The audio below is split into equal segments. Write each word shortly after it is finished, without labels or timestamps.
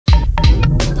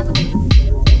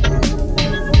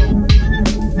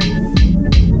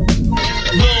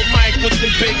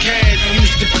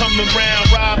coming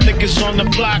round, rob niggas on the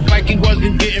block like he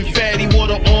wasn't getting fed. He wore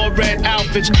the all red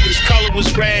outfits, his color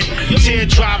was red.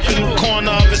 Teardrop in the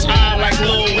corner of his eye like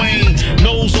Lil Wayne.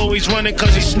 Nose always running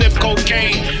cause he sniffed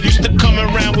cocaine. Used to come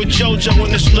around with JoJo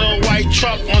in this little white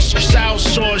truck on some South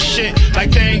Shore shit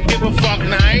like they ain't give a fuck.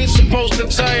 Now I ain't supposed to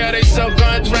tell ya they sell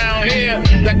guns round here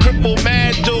that cripple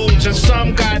mad dudes and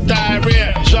some got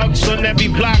diarrhea. Drugs on every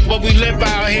block, but we live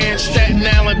out here in Staten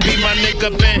Island. Be my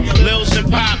nigga Ben, Lils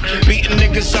and Pop, beating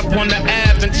niggas up on the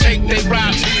Ave and take they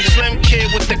rocks. Slim kid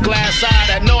with the glass eye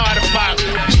that know how to pop.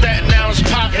 Staten Island's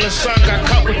popular son got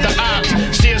cut with the ops.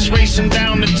 See us racing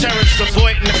down the terrace,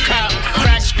 avoiding the cop.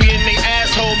 Cracks be in they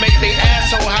asshole, make they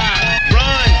asshole high.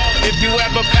 Run if you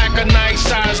ever pack a nice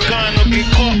size gun or get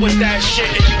caught with that shit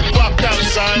and you fucked up,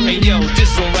 son. Hey yo,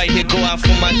 this one right here go out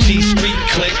for my G Street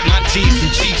clique. My G's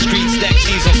and G Street, stack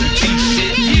G's on some G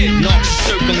shit. Knocks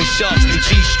circling sharks, the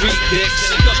G Street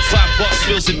dicks. $5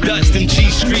 fills of dust, them G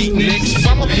Street nicks.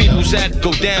 Why my people's at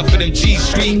go down for them G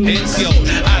Street hits? Yo,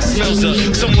 I smells of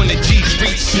someone at G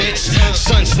Street snitch.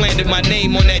 Son slandered my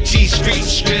name on that G Street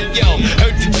strip. Yo,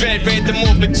 heard the dread, ran them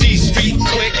off a G Street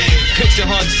quick. Picture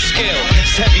hard to scale.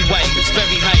 It's heavyweight, it's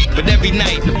very hype, but every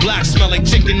night the block smell like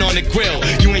chicken on the grill.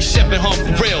 You ain't shepping hard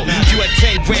for real. You had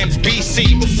 10 grams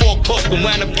BC before cook, but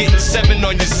wound up getting 7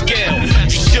 on your scale.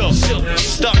 Sure,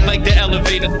 stuck like the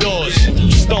elevator doors.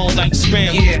 Stone like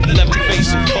spam, yeah. 11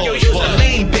 face and pose. Yo, you's a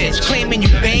lame bitch, claiming you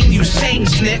bang, you same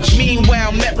snitch.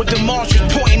 Meanwhile, met with the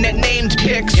marshals pointing at named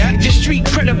pics. Your street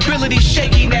credibility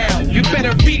shaky now. You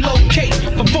better relocate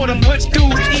before them puts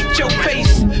dudes eat your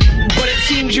face. But it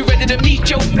seems you ready to meet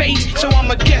your fate, so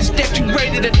I'ma guess that you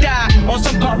ready to die on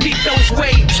some Carlitos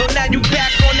way. So now you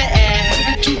back on the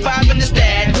ass, 2-5 in the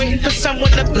stand, waiting for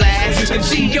someone to blast. You can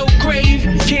see your grave,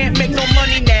 can't make no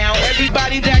money now.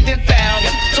 Everybody's acting foul,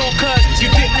 so cause you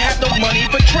didn't have no money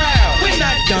for trial. We're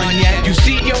not done yet, you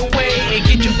see your way and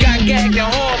get you got gagged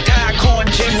and hog tied, corn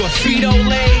chip. You a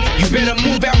Frito-Lay, you better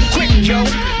move out quick, Joe.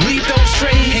 Leave those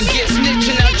trays and get